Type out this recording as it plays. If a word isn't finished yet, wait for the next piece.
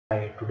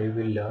Today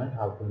we'll learn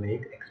how to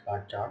make X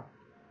bar chart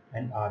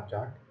and R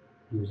chart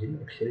using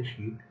Excel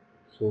sheet.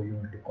 So you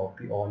need to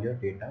copy all your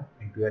data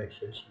into your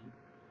Excel sheet.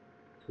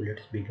 So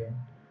let's begin.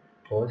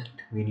 First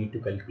we need to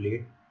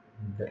calculate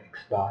the X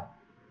bar.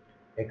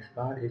 X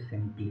bar is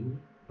simply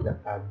the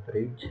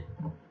average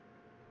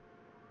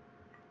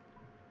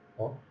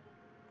of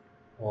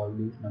all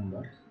these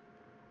numbers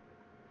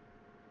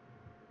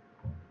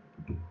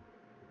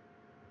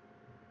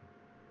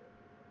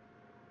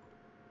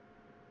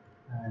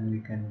and we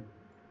can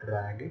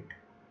drag it,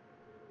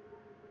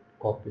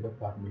 copy the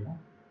formula.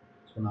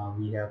 So now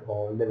we have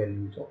all the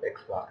values of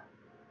X bar.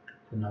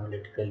 So now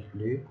let's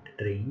calculate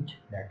range,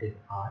 that is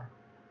R.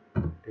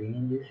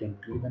 Range is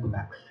simply the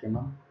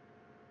maximum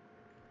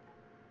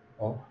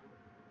of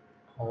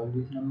all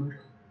these numbers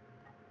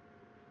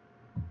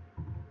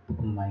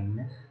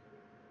minus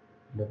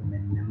the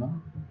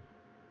minimum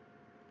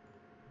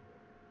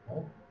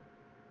of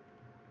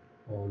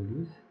all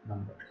these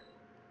numbers.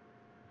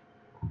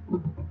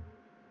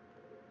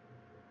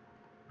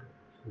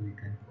 So we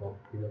can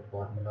copy the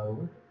formula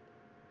over.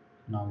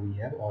 Now we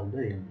have all the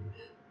ranges.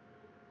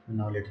 So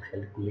now let's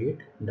calculate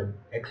the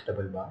X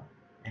double bar.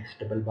 X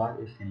double bar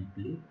is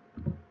simply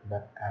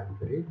the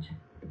average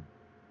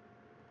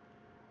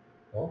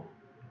of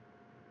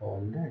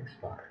all the X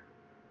bar.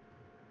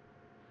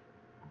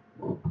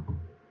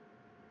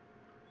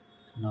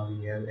 Now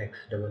we have X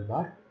double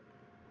bar.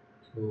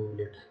 So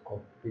let's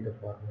copy the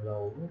formula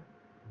over,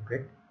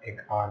 get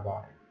R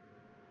bar.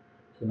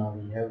 So now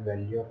we have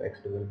value of X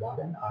double bar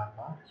and R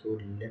bar. So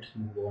let's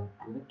move on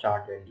to the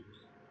chart values.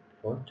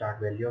 First chart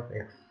value of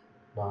X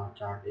bar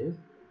chart is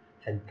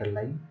central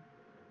line.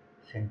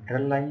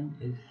 Central line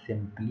is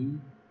simply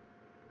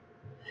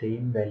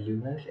same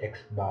value as X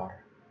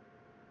bar.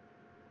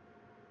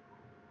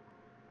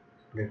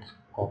 Let's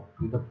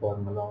copy the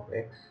formula of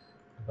X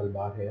double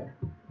bar here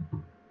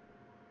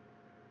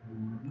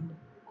and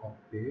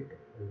copy it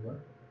over.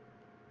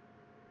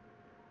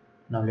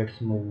 Now let's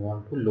move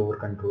on to lower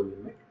control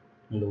limit.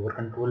 Lower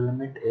control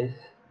limit is,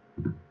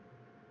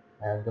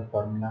 as the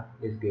formula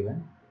is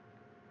given,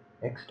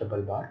 X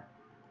double bar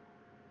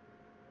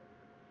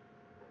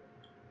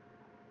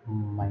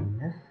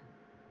minus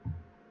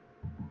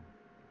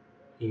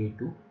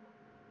A2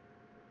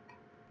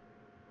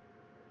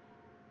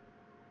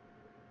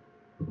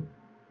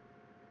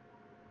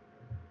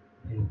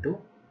 into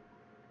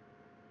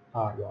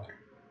R bar.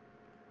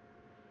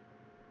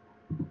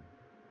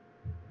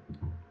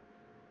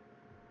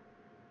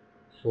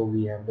 So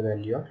we have the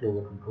value of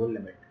lower control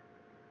limit.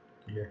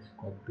 Let's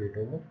copy it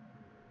over.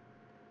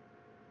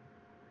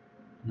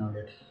 Now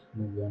let's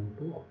move on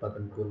to upper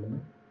control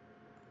limit.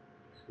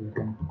 So we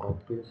can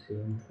copy the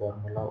same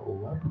formula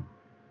over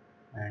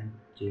and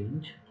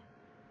change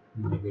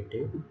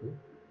negative to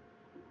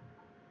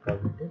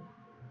positive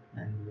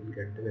and we will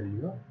get the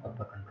value of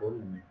upper control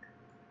limit.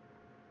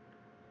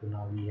 So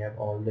now we have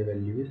all the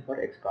values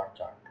for X bar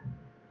chart.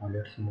 Now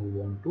let's move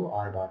on to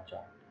R bar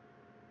chart.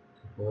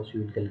 So first we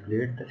will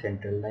calculate the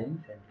central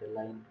line. Central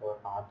line for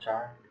R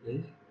chart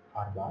is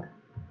R bar.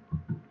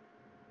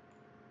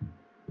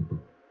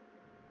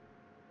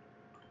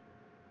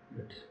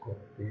 Let's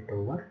copy it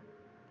over.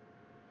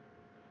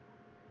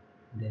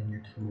 Then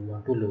let's move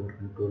on to lower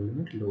control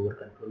limit. Lower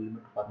control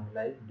limit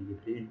formula is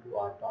D3 into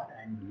R bar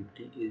and D3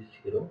 is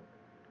 0.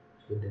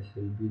 So this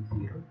will be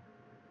 0.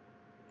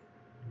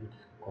 Let's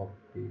copy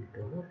it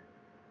over.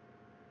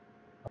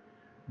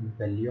 The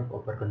value of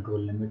upper control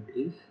limit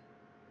is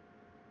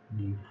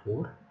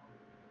D4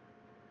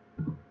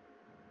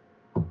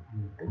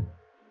 into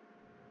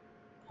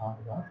R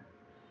bar.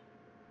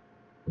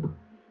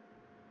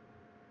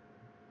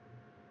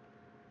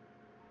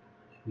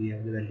 We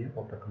have the value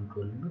of upper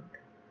control limit.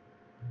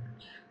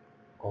 Let's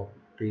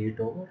copy it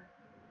over.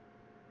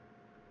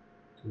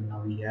 So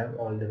now we have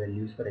all the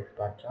values for X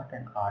bar chart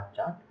and R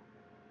chart.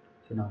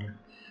 So now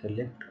let's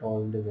select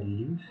all the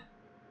values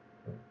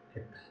for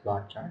X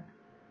bar chart.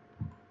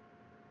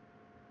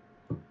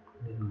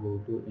 Then go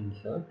to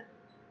insert,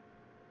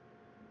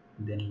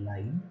 then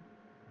line,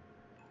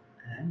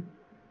 and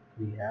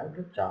we have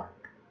the chart.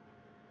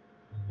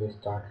 This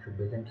chart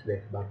represents the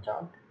X bar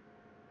chart.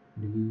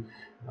 These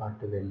are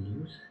the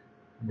values.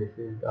 This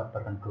is the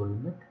upper control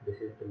limit, this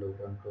is the lower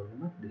control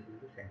limit, this is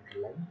the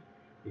central line.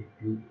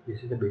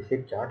 This is the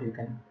basic chart, you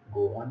can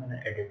go on and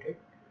edit it.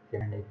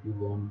 And if you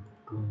want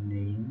to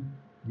name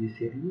this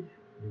series,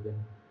 you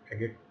can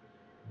edit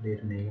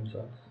their names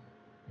also.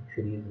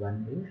 Series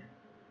 1 is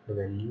the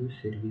value,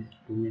 series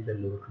 2 is the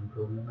lower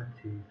control limit,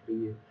 series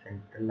 3 is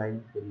central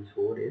line, series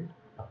 4 is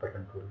upper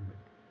control limit.